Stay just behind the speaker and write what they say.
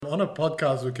on a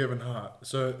podcast with Kevin Hart.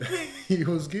 So he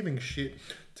was giving shit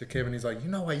to Kevin. He's like, you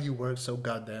know why you work so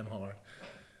goddamn hard?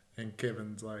 And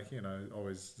Kevin's like,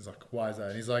 always he's like, why is that?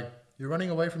 And he's like, you're running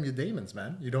away from your demons,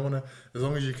 man. You don't want to, as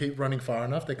long as you keep running far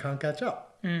enough, they can't catch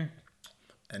up. And,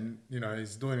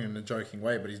 he's doing it in a joking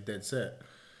way, but he's dead set.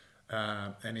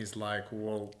 And he's like,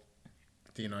 well,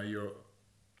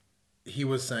 he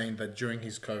was saying that during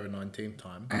his COVID-19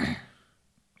 time,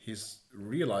 he's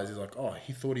realized, he's like, oh,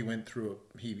 he thought he went through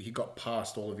it. He got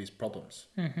past all of his problems.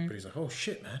 But he's like, oh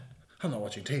shit, man, I'm not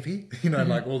watching TV,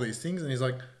 like all these things. And he's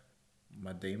like,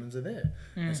 my demons are there.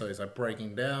 And so he's like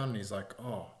breaking down. And he's like,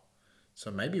 oh, so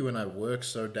maybe when I work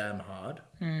so damn hard,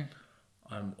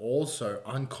 I'm also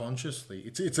unconsciously,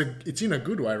 it's in a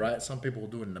good way, right? Some people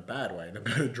do it in a bad way, in a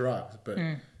bit of drugs, but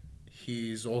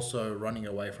he's also running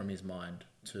away from his mind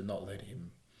to not let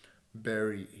him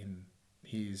bury in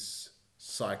his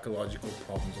psychological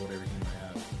problems or whatever he may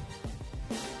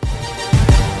have.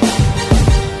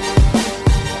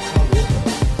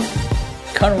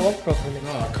 Can't walk properly.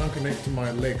 No, I can't connect to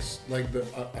my legs. Like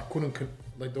I couldn't,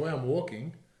 like the way I'm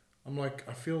walking, I'm like,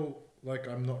 I feel like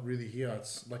I'm not really here.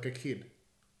 It's like a kid.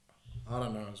 I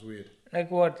don't know, it's weird. Like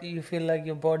what? You feel like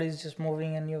your body's just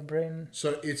moving and your brain...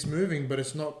 So it's moving, but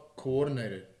it's not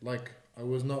coordinated. Like I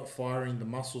was not firing the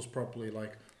muscles properly.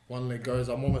 Like one leg goes,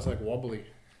 I'm almost like wobbly.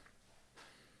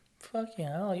 Fucking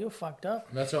hell, you're fucked up.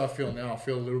 And that's how I feel now. I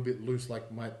feel a little bit loose. Like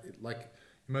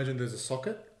imagine there's a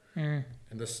socket and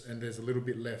there's a little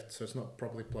bit left, so it's not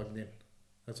properly plugged in.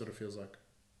 That's what it feels like.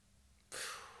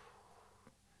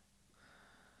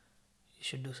 You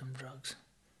should do some drugs.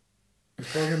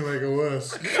 It's probably gonna make it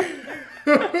worse.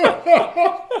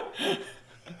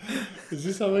 Is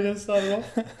this how we're gonna start it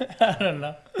off? I don't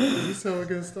know. Is this how we're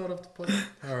gonna start off the podcast?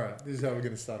 Alright, this is how we're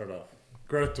gonna start it off.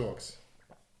 Growth Talks.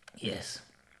 Yes.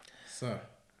 So,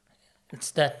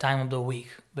 It's that time of the week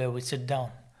where we sit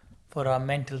down for our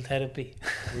mental therapy.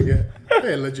 we get...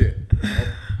 Hey, legit.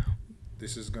 Oh,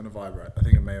 this is gonna vibrate. I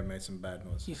think it may have made some bad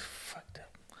noises. You fucked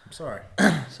up. I'm sorry.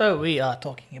 So we are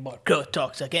talking about growth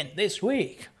talks again this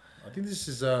week. I think this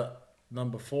is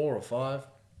number 4 or 5.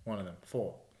 One of them.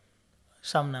 4.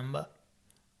 Some number.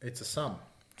 It's a sum.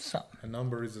 Some. A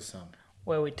number is a sum.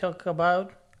 Where we talk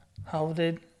about how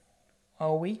did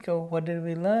our week or what did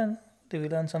we learn? Did we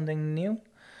learn something new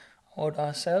about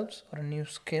ourselves or a new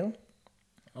skill?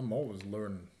 I'm always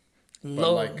learning. Low.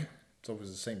 But like, it's always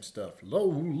the same stuff. Low.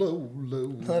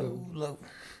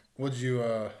 What'd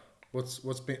you,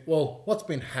 what's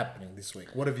been happening this week?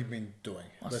 What have you been doing?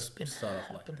 What's been start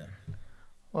off like that.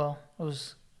 Well, it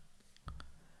was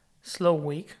slow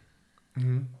week.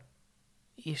 Mm-hmm.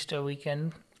 Easter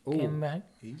weekend Ooh, came back.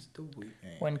 Easter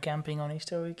weekend. Went camping on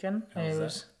Easter weekend. How was It that?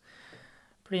 was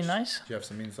pretty nice. Did you have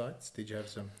some insights? Did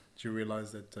you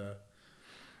realize that,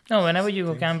 No, whenever you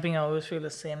go things? camping, I always feel the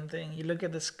same thing. You look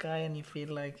at the sky and you feel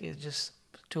like it's just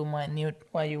too minute.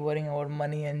 Why are you worrying about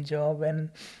money and job and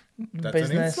That's an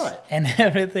business insight. and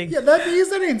everything? yeah, that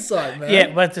is an insight, man.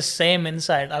 Yeah, but the same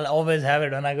insight. I'll always have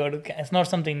it when I go to camp. It's not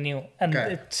something new. And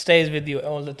Okay. it stays with you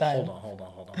all the time. Hold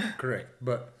on. Correct.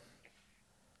 But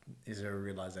is there a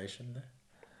realization there?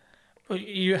 Well,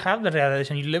 you have the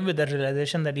realization. You live with the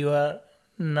realization that you are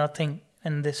nothing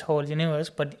in this whole universe.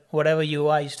 But whatever you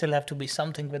are, you still have to be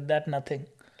something with that nothing.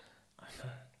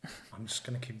 I'm just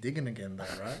gonna keep digging again,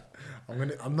 though, right?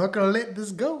 I'm not gonna let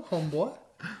this go, homeboy.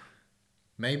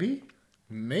 Maybe.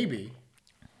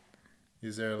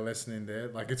 Is there a lesson in there?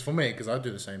 Like, it's for me because I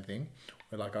do the same thing.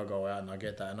 Where like I'll go out and I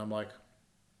get that, and I'm like,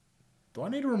 do I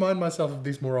need to remind myself of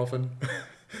this more often?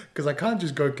 Because I can't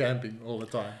just go camping all the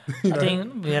time. I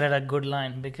think we are at a good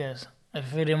line because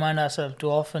if we remind ourselves too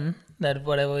often that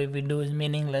whatever we do is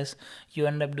meaningless, you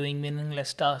end up doing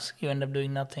meaningless tasks. You end up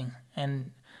doing nothing,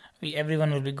 and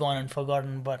everyone will be gone and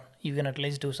forgotten. But you can at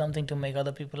least do something to make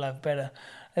other people life better.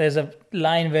 There's a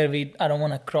line where I don't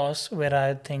want to cross, where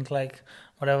I think like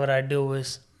whatever I do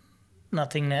is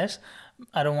nothingness.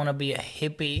 I don't want to be a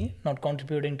hippie, not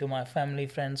contributing to my family,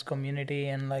 friends, community,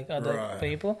 and like other Right.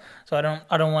 people. So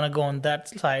I don't want to go on that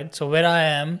side. So where I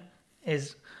am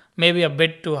is maybe a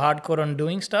bit too hardcore on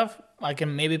doing stuff. I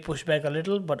can maybe push back a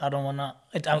little, but I don't want to.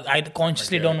 I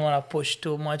consciously Okay. don't want to push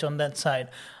too much on that side.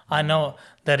 I know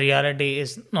the reality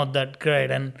is not that great,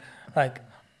 and like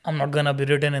I'm not gonna be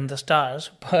written in the stars,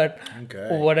 but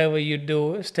Okay. whatever you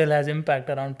do still has impact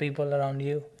around people around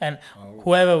you, and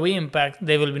whoever we impact,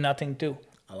 they will be nothing too.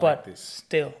 I like but this.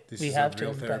 still, This we is have a to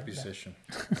real impact therapy them. session.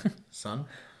 Son,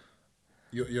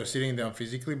 you're sitting down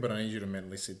physically, but I need you to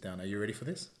mentally sit down. Are you ready for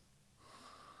this?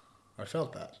 I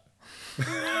felt that.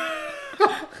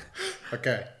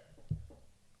 Okay.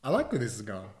 I like where this is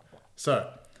going. So,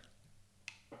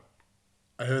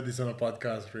 I heard this on a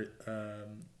podcast.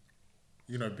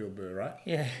 You know Bill Burr, right?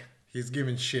 Yeah. He's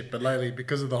given shit, but lately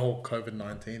because of the whole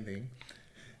COVID-19 thing,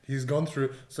 he's gone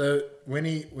through. So when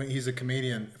he's a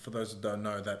comedian, for those who don't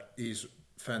know, that he's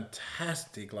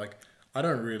fantastic. Like I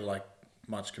don't really like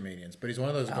much comedians, but he's one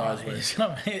of those guys where He's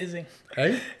amazing.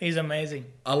 hey, He's amazing.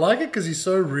 I like it because he's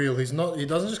so real. He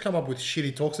doesn't just come up with shit.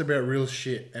 He talks about real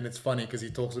shit, and it's funny because he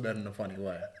talks about it in a funny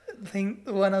way.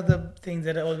 One of the things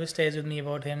that always stays with me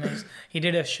about him is he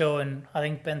did a show in, I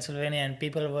think, Pennsylvania, and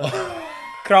people were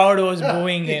crowd was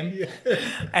booing him,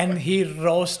 and he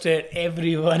roasted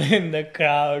everyone in the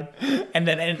crowd, and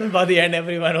then by the end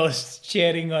everyone was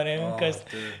cheering on him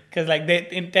because like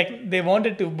they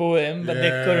wanted to boo him but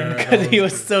they couldn't because he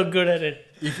was so good at it.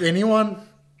 If anyone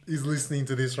is listening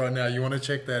to this right now, you want to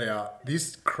check that out.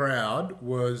 This crowd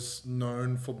was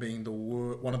known for being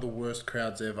one of the worst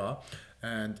crowds ever.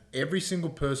 And every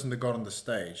single person that got on the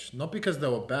stage, not because they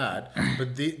were bad,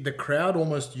 but the crowd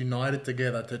almost united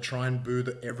together to try and boo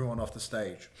everyone off the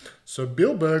stage. So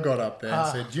Bill Burr got up there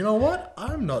and said, you know what?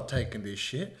 I'm not taking this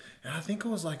shit. And I think it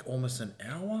was like almost an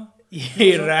hour.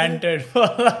 He ranted for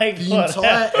like the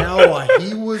entire hour.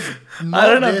 He was not I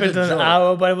don't know there if it to was an joke.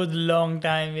 hour, but it was a long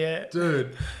time, yeah.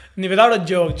 Dude. Without a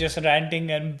joke, just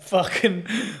ranting and fucking...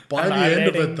 By the end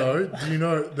of annihilating it, though, do you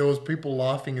know there was people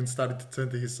laughing and started to turn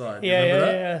to his side? Yeah, Remember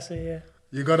that? yeah, so yeah.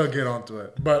 You got to get onto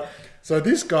it. But so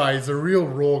this guy is a real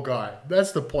raw guy.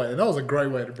 That's the point. And that was a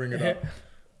great way to bring it up.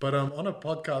 But on a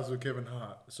podcast with Kevin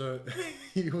Hart, so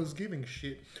he was giving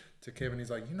shit to Kevin.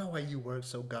 He's like, you know why you work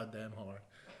so goddamn hard?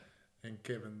 And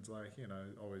Kevin's like,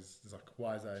 always he's like,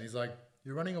 why is that? And he's like,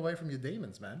 you're running away from your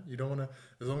demons, man. You don't want to,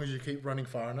 as long as you keep running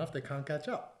far enough, they can't catch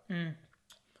up.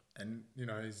 And,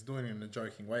 he's doing it in a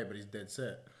joking way, but he's dead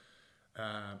set.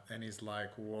 And he's like,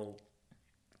 well,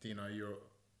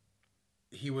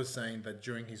 he was saying that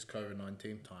during his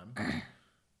COVID-19 time,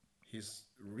 he's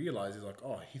realized, he's like,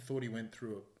 oh, he thought he went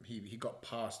through it. He got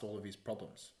past all of his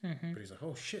problems. But he's like,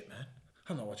 oh, shit, man.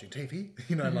 I'm not watching TV.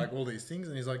 Like all these things.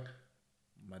 And he's like,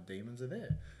 my demons are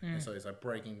there. And so he's like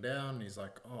breaking down. And he's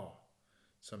like, oh,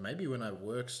 so maybe when I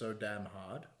work so damn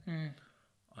hard,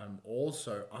 I'm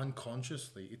also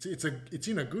unconsciously, it's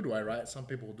in a good way, right? Some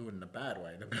people do it in a bad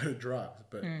way, they go to drugs,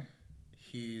 but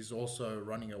he's also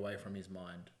running away from his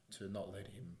mind to not let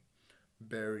him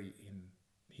bury in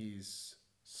his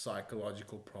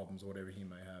psychological problems or whatever he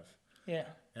may have. Yeah.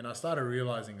 And I started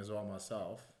realizing as well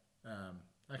myself,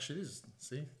 actually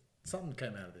something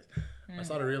came out of this. I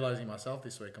started realizing myself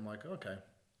this week, I'm like, okay.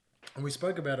 And we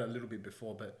spoke about it a little bit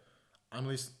before, but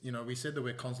we said that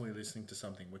we're constantly listening to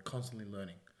something. We're constantly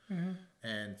learning.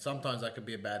 And sometimes that could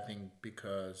be a bad thing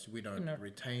because we don't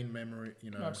retain memory,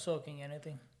 Not soaking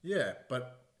anything. Yeah,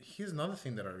 but here's another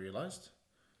thing that I realized.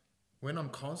 When I'm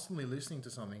constantly listening to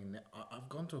something, I've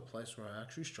gone to a place where I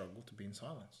actually struggle to be in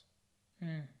silence.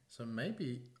 So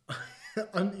maybe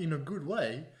I'm in a good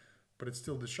way, but it's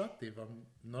still destructive. I'm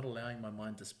not allowing my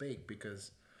mind to speak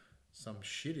because some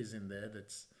shit is in there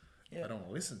that's I don't want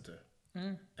to listen to.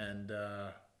 And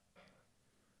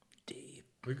Deep.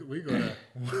 we gotta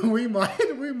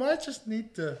we might just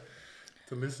need to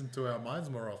listen to our minds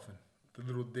more often. The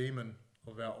little demon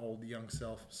of our old young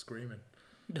self screaming.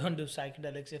 Don't do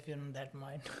psychedelics if you're in that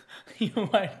mind.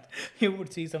 You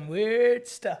would see some weird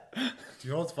stuff. Do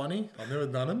you know what's funny? I've never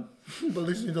done them, but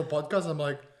listening to a podcast, I'm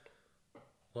like,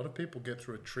 a lot of people get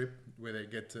through a trip where they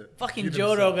get to Fucking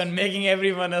Joe Rogan making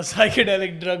everyone a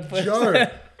psychedelic drug person.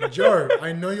 Joe,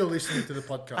 I know you're listening to the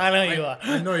podcast. I know you are.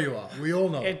 I know you are. We all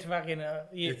know. It fucking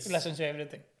you listen to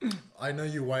everything. I know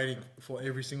you're waiting for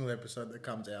every single episode that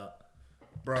comes out,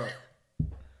 bro.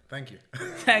 Thank you.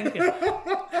 Thank you.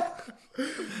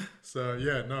 So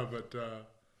yeah, no, but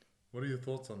what are your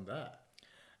thoughts on that?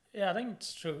 Yeah, I think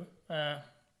it's true.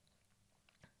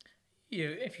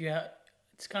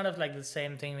 It's kind of like the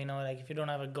same thing, like if you don't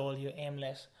have a goal, you're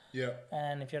aimless. Yeah.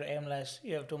 And if you're aimless,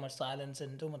 you have too much silence,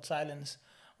 and too much silence,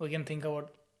 we can think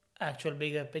about actual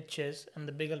bigger pictures, and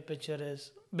the bigger picture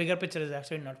is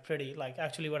actually not pretty. Like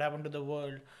actually what happened to the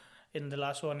world in the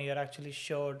last 1 year actually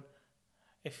showed,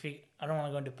 I don't want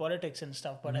to go into politics and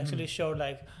stuff, but actually showed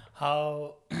like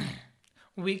how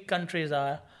weak countries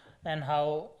are and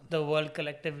how the world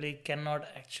collectively cannot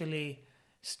actually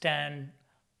stand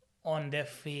on their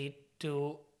feet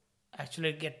to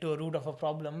actually get to a root of a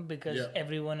problem because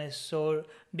everyone is so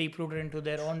deep rooted into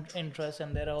their own interests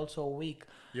and they're also weak.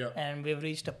 Yeah. And we've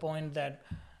reached a point that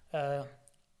a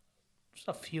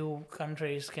few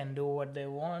countries can do what they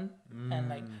want and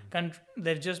like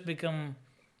they've just become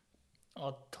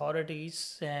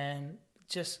authorities, and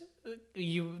just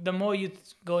the more you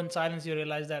go in silence, you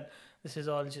realize that this is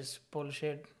all just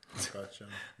bullshit. Gotcha.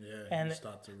 Yeah, And you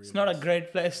start to realize. it's not a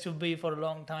great place to be for a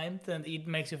long time. Then it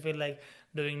makes you feel like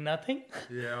doing nothing.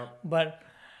 Yeah. But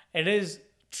it is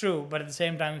true. But at the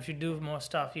same time, if you do more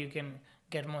stuff, you can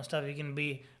get more stuff. You can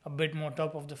be a bit more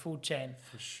top of the food chain.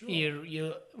 For sure.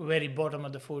 You're very bottom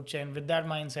of the food chain. With that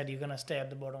mindset, you're gonna stay at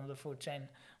the bottom of the food chain.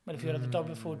 But if you're at the top of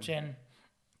the food chain,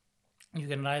 you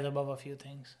can rise above a few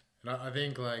things. And I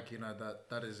think, like, you know,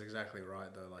 that is exactly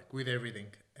right, though. Like, with everything,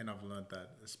 and I've learned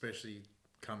that, especially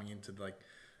coming into, like,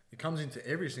 it comes into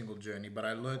every single journey, but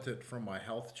I learned it from my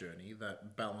health journey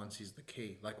that balance is the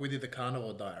key. Like, we did the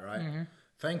carnivore diet, right? Mm-hmm.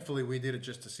 Thankfully, we did it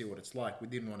just to see what it's like. We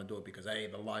didn't want to do it because, hey,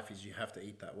 the life is you have to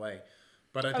eat that way.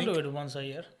 But I I'll think, do it once a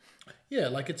year. yeah,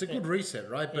 like, it's a good reset,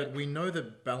 right? But Yeah. we know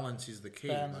that balance is the key.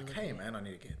 Balance Like, is the hey, man, I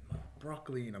need to get my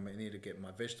broccoli, and I need to get my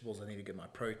vegetables, I need to get my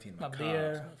protein, my My carbs,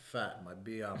 beer. my fat, my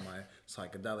beer, my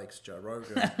psychedelics, Joe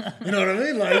Rogan. You know what I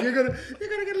mean? Like, you're gonna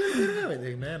get a little bit of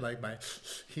everything, man. Like my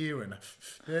here and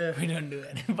yeah. We don't do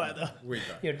any, by the We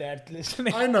don't. Your dad's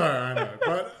listening. I know,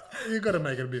 but you got to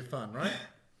make it a bit fun, right?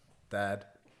 Dad,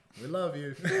 we love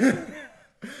you.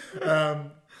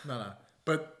 No,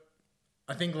 but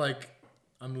I think, like,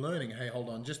 I'm learning. Hey, hold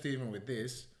on, just even with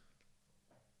this,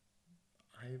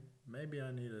 maybe I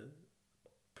need to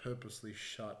purposely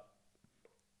shut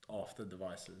off the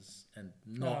devices and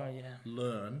not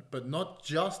learn, but not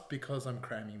just because I'm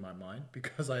cramming my mind,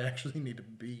 because I actually need to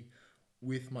be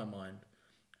with my mind.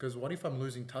 Because what if I'm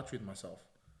losing touch with myself?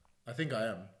 I think I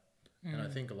am, and I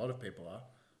think a lot of people are.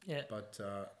 Yeah. But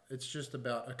it's just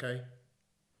about, okay,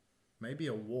 maybe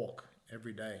a walk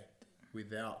every day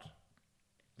without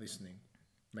listening.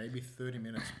 Maybe 30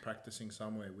 minutes practicing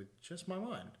somewhere with just my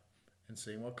mind and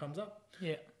seeing what comes up.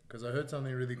 Yeah. Because I heard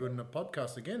something really good in a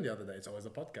podcast again the other day. It's always a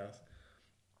podcast.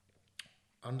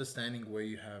 Understanding where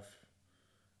you have...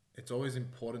 It's always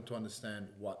important to understand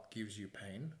what gives you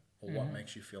pain or what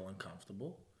makes you feel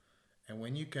uncomfortable. And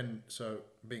when you can... So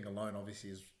being alone,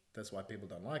 obviously, is that's why people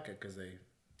don't like it, because they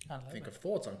think of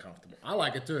thoughts uncomfortable. I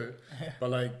like it too. But,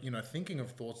 like, you know, thinking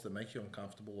of thoughts that make you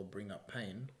uncomfortable or bring up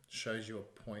pain shows you a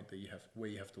point that you have where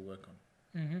you have to work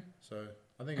on. Mm-hmm. So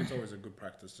I think it's always a good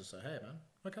practice to say, hey, man,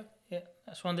 okay. Yeah,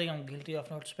 that's one thing I'm guilty of,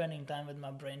 not spending time with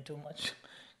my brain too much,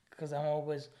 because I'm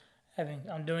always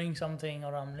I'm doing something,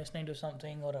 or I'm listening to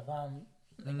something, or if I'm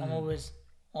always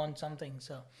on something.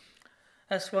 So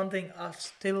that's one thing I've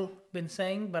still been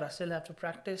saying, but I still have to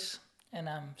practice, and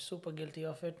I'm super guilty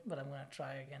of it, but I'm going to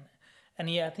try again. And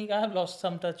yeah, I think I have lost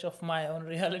some touch of my own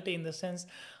reality, in the sense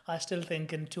I still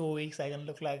think in 2 weeks I can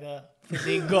look like a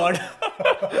physique god.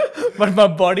 But my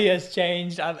body has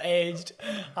changed. I've aged.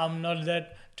 I'm not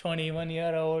that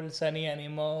 21-year-old Sunny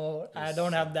anymore. I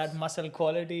don't have that muscle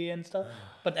quality and stuff.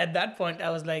 But at that point, I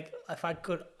was like, if I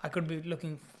could be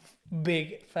looking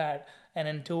big, fat, and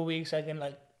in 2 weeks I can,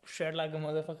 like, shred like a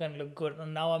motherfucker and look good.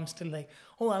 And now I'm still like,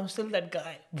 oh, I'm still that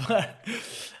guy. But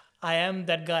I am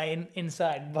that guy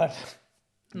inside, but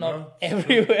not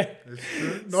everywhere. It's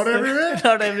true. Not everywhere?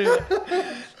 Not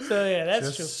everywhere. So yeah, that's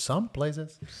Just true. some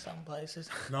places. Some places.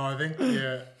 No, I think,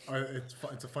 yeah,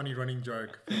 it's a funny running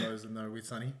joke for those that know with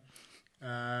Sonny.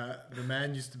 The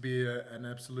man used to be an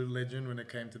absolute legend when it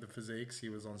came to the physiques. He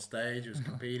was on stage, he was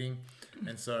competing,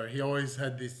 and so he always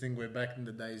had this thing where back in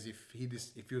the days, if he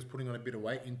was putting on a bit of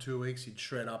weight, in 2 weeks he'd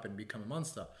shred up and become a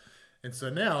monster. And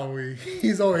so now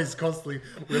he's always constantly,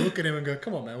 we look at him and go,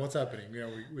 come on, man, what's happening? You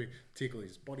know, we tickle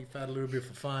his body fat a little bit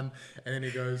for fun. And then he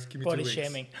goes, give me Body 2 weeks.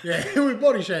 shaming. Yeah, we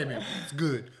body shaming. It's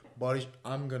good.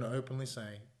 I'm going to openly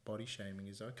say body shaming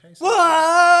is okay. So,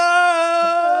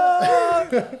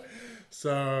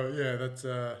 so yeah, that's,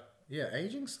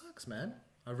 aging sucks, man.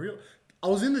 I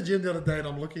was in the gym the other day and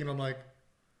I'm looking and I'm like,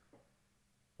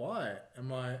 why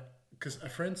am I... Because a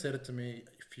friend said it to me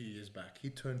a few years back.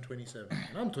 He turned 27,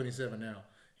 and I'm 27 now.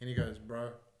 And he goes, bro,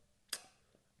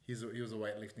 he was a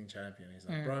weightlifting champion. He's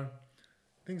like, bro,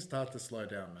 things start to slow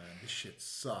down, man. This shit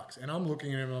sucks. And I'm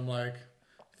looking at him and I'm like,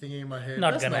 thinking in my head,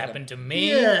 Not gonna happen to me.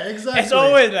 Yeah, exactly. It's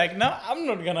always like, no, I'm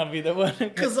not gonna be the one.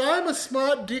 Because I'm a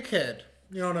smart dickhead.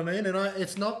 You know what I mean? And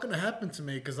it's not gonna happen to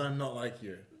me because I'm not like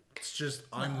you. It's just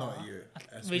I'm not you.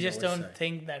 We just don't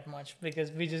think that much,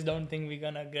 because we just don't think we're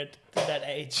gonna get to that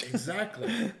age.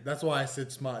 Exactly. That's why I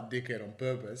said smart dickhead on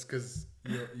purpose, because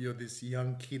you're this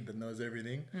young kid that knows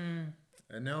everything.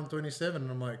 And now I'm 27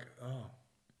 and I'm like, oh,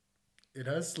 it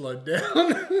has slowed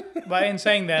down. But in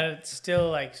saying that, it's still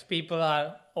like people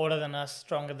are older than us,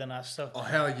 stronger than us. So Oh,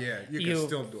 hell yeah. You can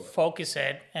still do it. Focus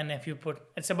it, and if you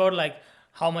it's about like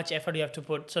how much effort you have to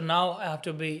put. So now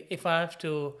if I have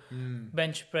to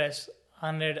bench press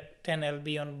 110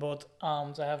 lb on both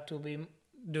arms, I have to be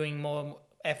doing more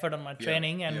effort on my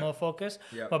training and more focus.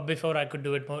 Yeah. But before I could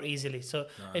do it more easily. So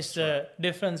it's the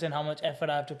difference in how much effort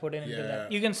I have to put in into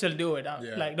that. You can still do it.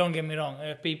 Like, don't get me wrong.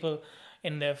 There are people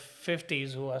in their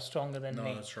 50s who are stronger than me.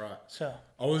 No, that's right. So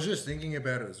I was just thinking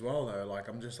about it as well, though. Like,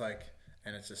 I'm just like,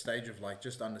 and it's a stage of like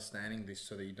just understanding this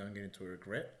so that you don't get into a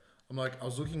regret. I'm like, I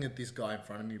was looking at this guy in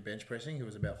front of me bench pressing. He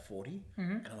was about 40,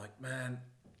 and I'm like, man,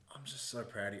 I'm just so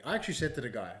proud of you. I actually said to the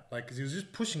guy, like, because he was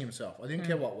just pushing himself. I didn't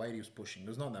care what weight he was pushing. It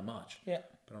was not that much. Yeah.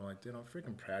 But I'm like, dude, I'm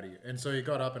freaking proud of you. And so he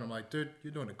got up, and I'm like, dude,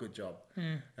 you're doing a good job.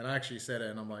 And I actually said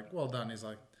it, and I'm like, well done. He's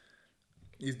like,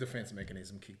 his defense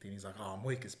mechanism kicked in. He's like, oh, I'm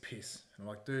weak as piss. And I'm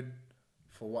like, dude,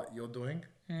 for what you're doing,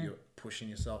 you're pushing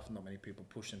yourself. Not many people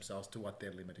push themselves to what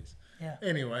their limit is. Yeah.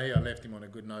 Anyway, I left him on a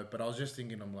good note, but I was just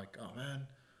thinking, I'm like, oh man,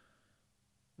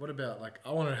 what about, like,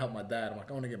 I want to help my dad. I'm like,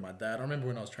 I want to get my dad. I remember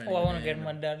when I was training. Oh, I want to get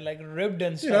my dad like ribbed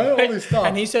and stuff. You know, all this stuff.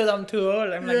 And he says I'm too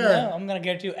old. I'm like, no, I'm gonna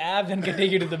get you abs and can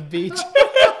take you to the beach.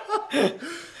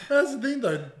 That's the thing,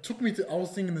 though. I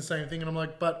was thinking the same thing, and I'm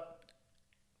like,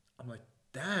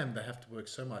 damn, they have to work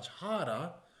so much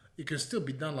harder. It can still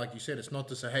be done, like you said. It's not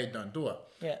to say, hey, don't do it.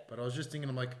 Yeah. But I was just thinking,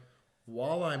 I'm like,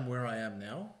 while I'm where I am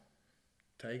now,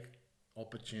 take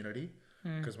opportunity.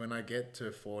 Because when I get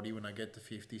to 40, when I get to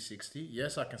 50, 60,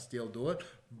 yes, I can still do it.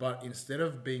 But instead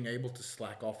of being able to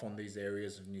slack off on these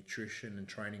areas of nutrition and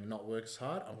training, not work as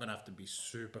hard, I'm going to have to be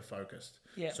super focused.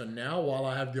 Yeah. So now, while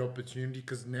I have the opportunity,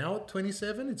 because now at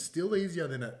 27, it's still easier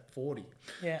than at 40.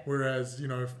 Yeah. Whereas,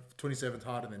 27 is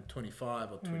harder than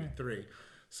 25 or 23.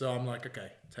 So I'm like,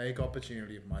 okay, take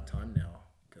opportunity of my time now.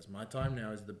 Because my time now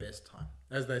is the best time.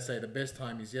 As they say, the best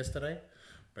time is yesterday.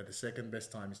 But the second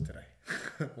best time is today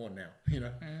or now,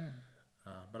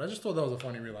 But I just thought that was a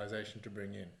funny realization to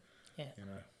bring in, Yeah.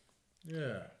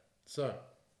 Yeah. So,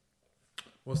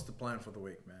 what's the plan for the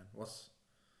week, man?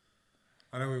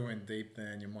 I know we went deep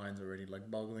there and your mind's already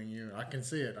like buggling you. I can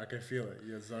see it. I can feel it.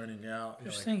 You're zoning out. You're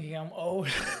Just like, thinking I'm old.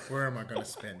 where am I going to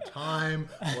spend time?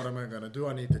 What am I going to do?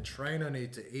 I need to train. I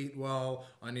need to eat well.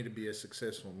 I need to be a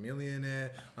successful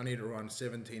millionaire. I need to run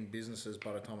 17 businesses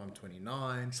by the time I'm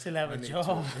 29. Still have I a need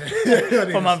job. to-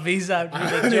 For my visa, I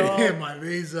need a I need to job. get my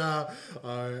visa.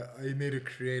 I need to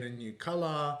create a new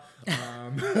color.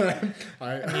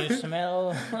 New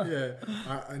smell.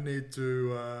 I need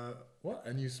to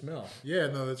a new smell. Yeah,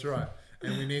 no, that's right.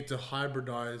 And we need to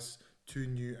hybridize two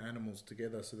new animals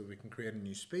together so that we can create a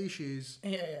new species.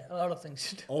 Yeah, a lot of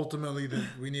things. Ultimately,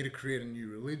 we need to create a new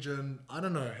religion. I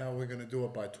don't know how we're going to do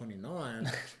it by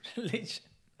 29. Religion.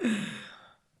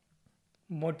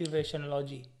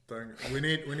 Motivationology. We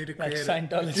need to Like create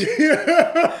Scientology.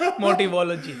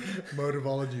 Motivology.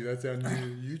 Motivology. That's our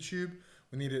new YouTube.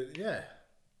 We need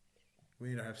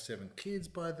to have 7 kids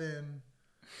by then.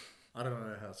 I don't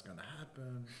know how it's going to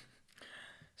happen.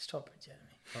 Stop it, Jeremy.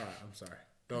 All right, I'm sorry.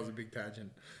 That was a big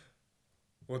tangent.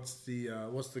 What's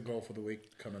the goal for the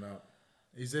week coming up?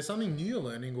 Is there something new you're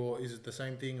learning, or is it the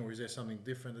same thing, or is there something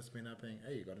different that's been happening?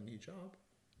 Hey, you got a new job.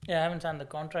 Yeah, I haven't signed the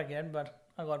contract yet, but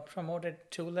I got promoted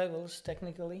 2 levels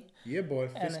technically. Yeah, boy,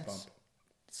 And fist bump.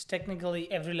 It's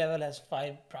technically every level has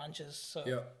 5 branches, so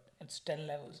Yeah. it's 10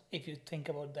 levels if you think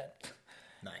about that.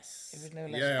 Nice. Every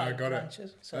level has Yeah, I 5 got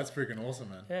branches. it. So, That's freaking awesome,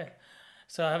 man. yeah.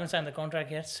 So I haven't signed the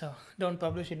contract yet, so don't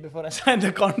publish it before I sign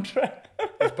the contract.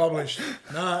 It's published.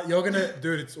 Nah, you're gonna,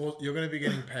 dude. You're gonna be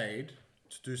getting paid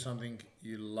to do something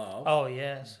you love. Oh,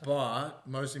 yes. But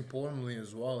most importantly,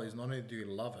 as well, is not only do you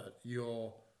love it,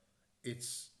 you're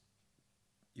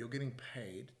getting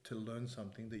paid to learn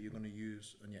something that you're gonna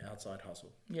use on your outside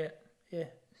hustle. Yeah,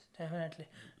 definitely.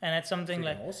 And it's something Freaking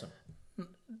like awesome.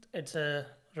 it's a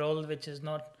role which is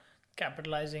not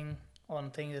capitalizing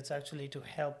on things, it's actually to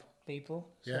help people.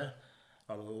 So Yeah,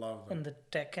 I love that. in the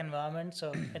tech environment,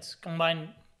 so it's combined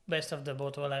best of the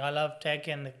both worlds. Like I love tech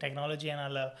and the technology, and I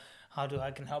love how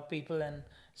I can help people, and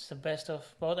it's the best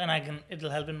of both. And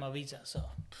it'll help in my visa. So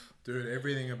Dude,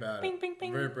 everything about Ping, it. ping,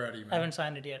 ping. Very proud of you, man. I haven't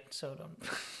signed it yet, so don't.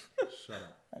 Shut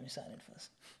up. Let me sign it first.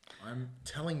 I'm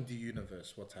telling the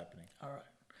universe what's happening. All right,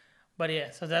 but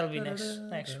yeah, so that'll be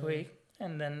next week,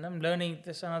 and then I'm learning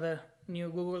this another new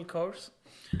Google course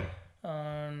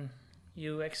on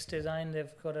UX design.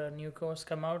 They've got a new course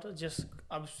come out, just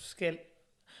upscale.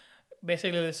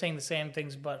 Basically, they're saying the same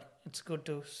things, but it's good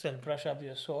to still brush up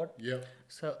your sword. Yep.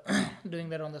 So doing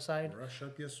that on the side. Brush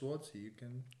up your sword so you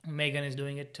can. Megan is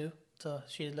doing it too. So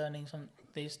she's learning some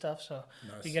these stuff. So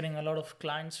Nice. we're getting a lot of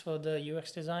clients for the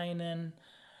UX design, and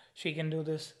she can do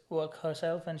this work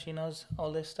herself, and she knows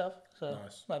all this stuff. So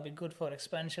Nice. that'd be good for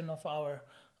expansion of our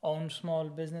own small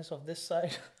business of this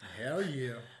side. Hell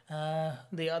yeah.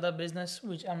 The other business,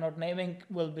 which I'm not naming,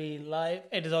 will be live.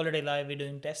 It is already live. We're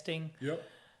doing testing. Yep.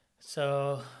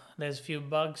 So there's few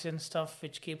bugs and stuff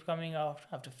which keep coming out.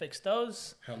 I have to fix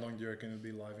those. How long do you reckon it'll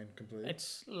be live in completely?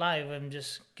 It's live. I'm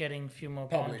just getting few more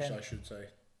Published, content. I should say.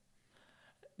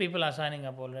 People are signing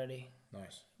up already,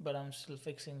 Nice. but I'm still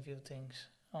fixing few things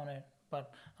on it.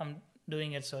 But I'm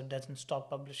doing it so it doesn't stop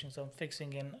publishing. So I'm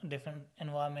fixing in a different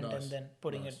environment Nice. and then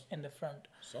putting Nice. it in the front.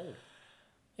 Solid.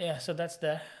 Yeah, so that's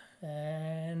that.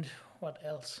 And what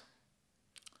else?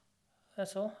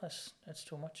 That's all. That's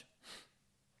too much.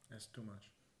 That's too much.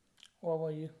 What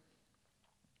about you?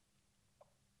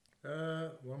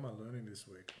 What am I learning this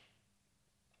week?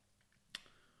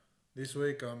 This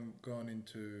week I'm going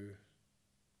into,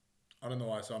 I don't know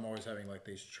why, so I'm always having like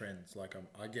these trends. Like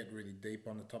I get really deep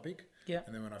on the topic, Yeah.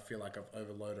 and then when I feel like I've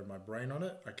overloaded my brain on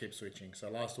it, I keep switching. So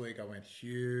last week I went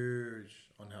huge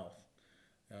on health.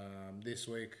 This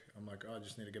week I'm like, I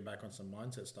just need to get back on some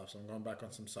mindset stuff. So I'm going back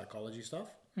on some psychology stuff,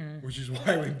 which is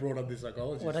why we brought up the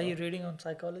psychology What stuff. are you reading on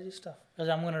psychology stuff? Because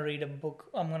I'm gonna read a book.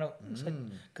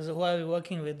 Because who I'm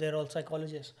working with, they're all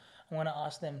psychologists. I'm gonna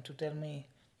ask them to tell me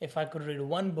if I could read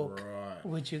one book, Right.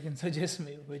 which you can suggest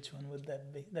me. Which one would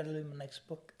that be? That'll be my next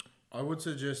book. I would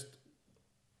suggest.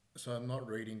 So I'm not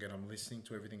reading it. I'm listening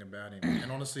to everything about him.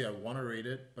 And honestly, I want to read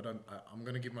it, but I'm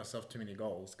going to give myself too many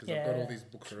goals because I've got all Yeah. these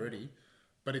books already.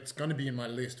 But it's going to be in my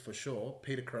list for sure.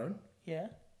 Peter Crone, Yeah.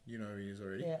 you know who he is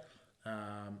already.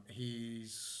 Yeah.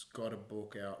 He's got a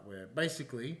book out where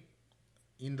basically,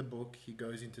 in the book, he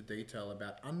goes into detail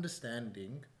about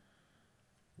understanding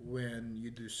when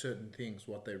you do certain things,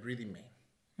 what they really mean.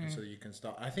 And so you can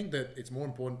start. I think that it's more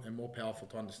important and more powerful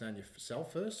to understand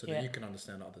yourself first, so Yeah. then you can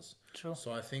understand others. True.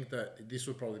 So I think that this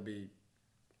would probably be,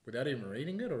 without even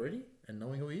reading it already and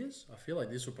knowing who he is, I feel like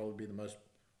this would probably be the most,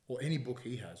 or any book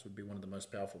he has would be one of the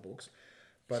most powerful books.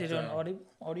 But Is it on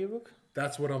audiobook?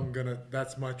 that's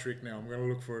that's my trick now. I'm gonna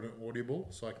look for an audible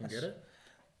so I can get it.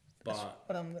 But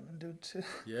What I'm gonna do too.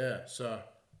 yeah, so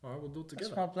all right, we'll do it That's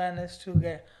together. my plan is to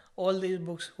get all these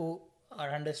books who are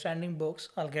understanding books.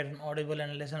 I'll get an audible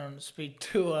and listen on speed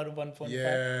 2 or 1.5.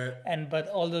 Yeah, But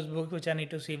all those books which I need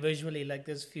to see visually, like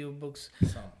there's few books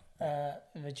some.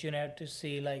 which you have to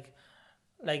see, like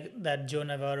that Joe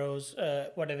Navarro's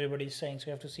what everybody's saying. So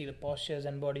you have to see the postures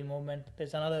and body movement.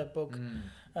 There's another book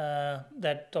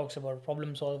that talks about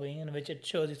problem solving, in which it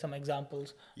shows you some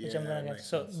examples, which I'm Yeah, gonna get. makes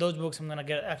So sense. those books I'm gonna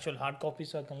get actual hard copy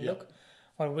so I can Yeah. look,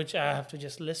 or which I have to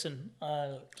just listen.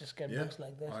 I'll just get Yeah, books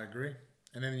like this. I agree.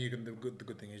 And then you can. The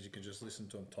good thing is you can just listen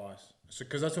to them twice. So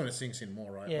because that's when it sinks in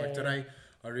more, right? Yeah, Like yeah. today,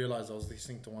 I realized I was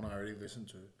listening to one I already listened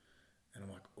to, and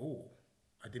I'm like, oh,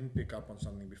 I didn't pick up on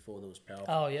something before that was powerful.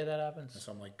 Oh yeah, that happens. And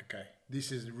so I'm like, okay,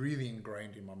 this is really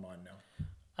ingrained in my mind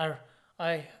now.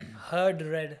 I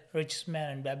read Rich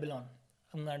Man in Babylon.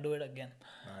 I'm gonna do it again.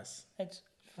 Nice. It's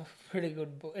a pretty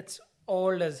good book. It's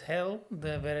old as hell.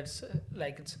 Where it's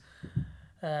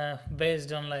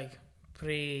based on like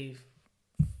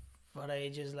what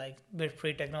ages, like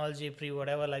pre-technology,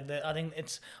 pre-whatever, like that. I think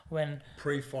it's when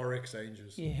Pre-forex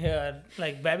ages.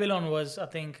 like Babylon was, I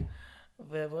think,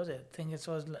 where was it? I think it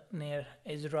was near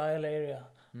Israel area,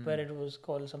 where it was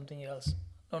called something else.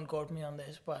 Don't quote me on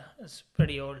this, but it's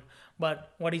pretty old.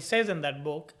 But what he says in that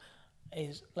book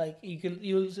is like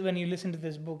you'll when you listen to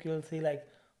this book, you'll see like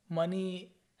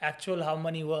how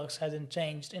money works hasn't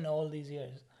changed in all these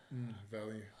years.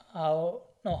 Value.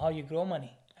 How you grow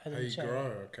money hasn't How you changed. grow,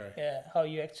 okay. Yeah, how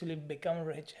you actually become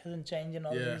rich hasn't changed in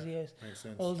all Yeah, these years. makes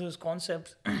sense. All those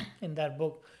concepts in that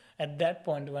book. At that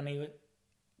point,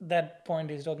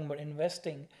 he's talking about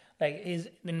investing. Like he's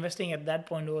investing at that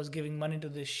point was giving money to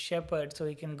this shepherd so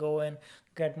he can go and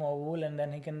get more wool, and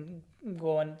then he can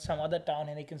go in some other town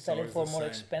and he can sell it always for the more same.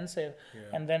 expensive. Yeah.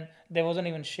 And then there wasn't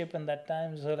even ship in that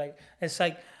time, so like it's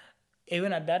like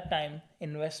even at that time,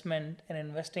 investment and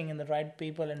investing in the right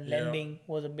people and Yeah. lending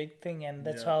was a big thing, and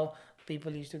that's Yeah. how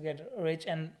people used to get rich.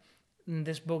 And in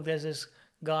this book, there's this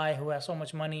guy who has so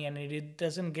much money, and he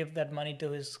doesn't give that money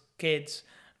to his kids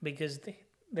because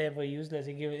they were useless.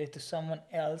 He gives it to someone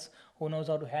else who knows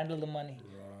how to handle the money,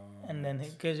 and then he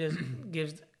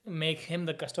just make him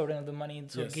the custodian of the money.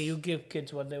 So Yes. you give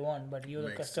kids what they want, but you're the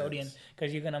Makes custodian sense.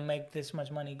 because you're gonna make this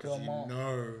much money grow You more.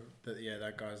 know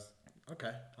that guy's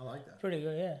okay. I like that. Pretty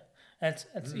good, yeah. That's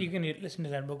you can listen to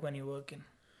that book when you're working.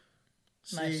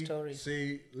 Nice stories.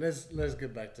 See, let's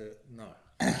get back to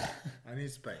I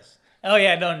need space. Oh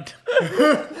yeah, don't.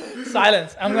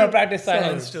 Silence. I'm gonna practice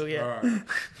silence too. Yeah. All right,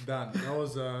 done. That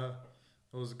was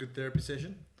a good therapy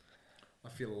session. I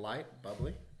feel light,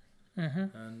 bubbly,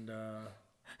 and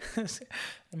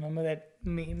Remember that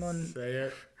meme on? say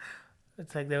it.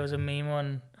 It's like there was a meme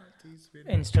on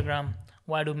Instagram.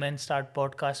 Why do men start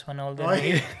podcasts when all they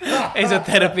need is a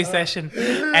therapy session?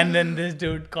 And then this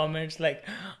dude comments like,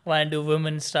 why do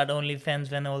women start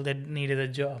OnlyFans when all they need is a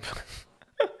job?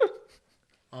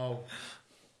 Oh,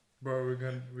 bro,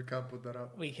 we can't put that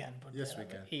up. We can put Yes, that we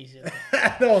up can. easily.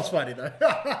 That was funny though.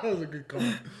 That was a good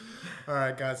comment. All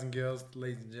right, guys and girls,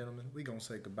 ladies and gentlemen, we gonna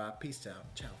say goodbye. Peace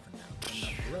out. Ciao for now. And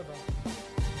not forever.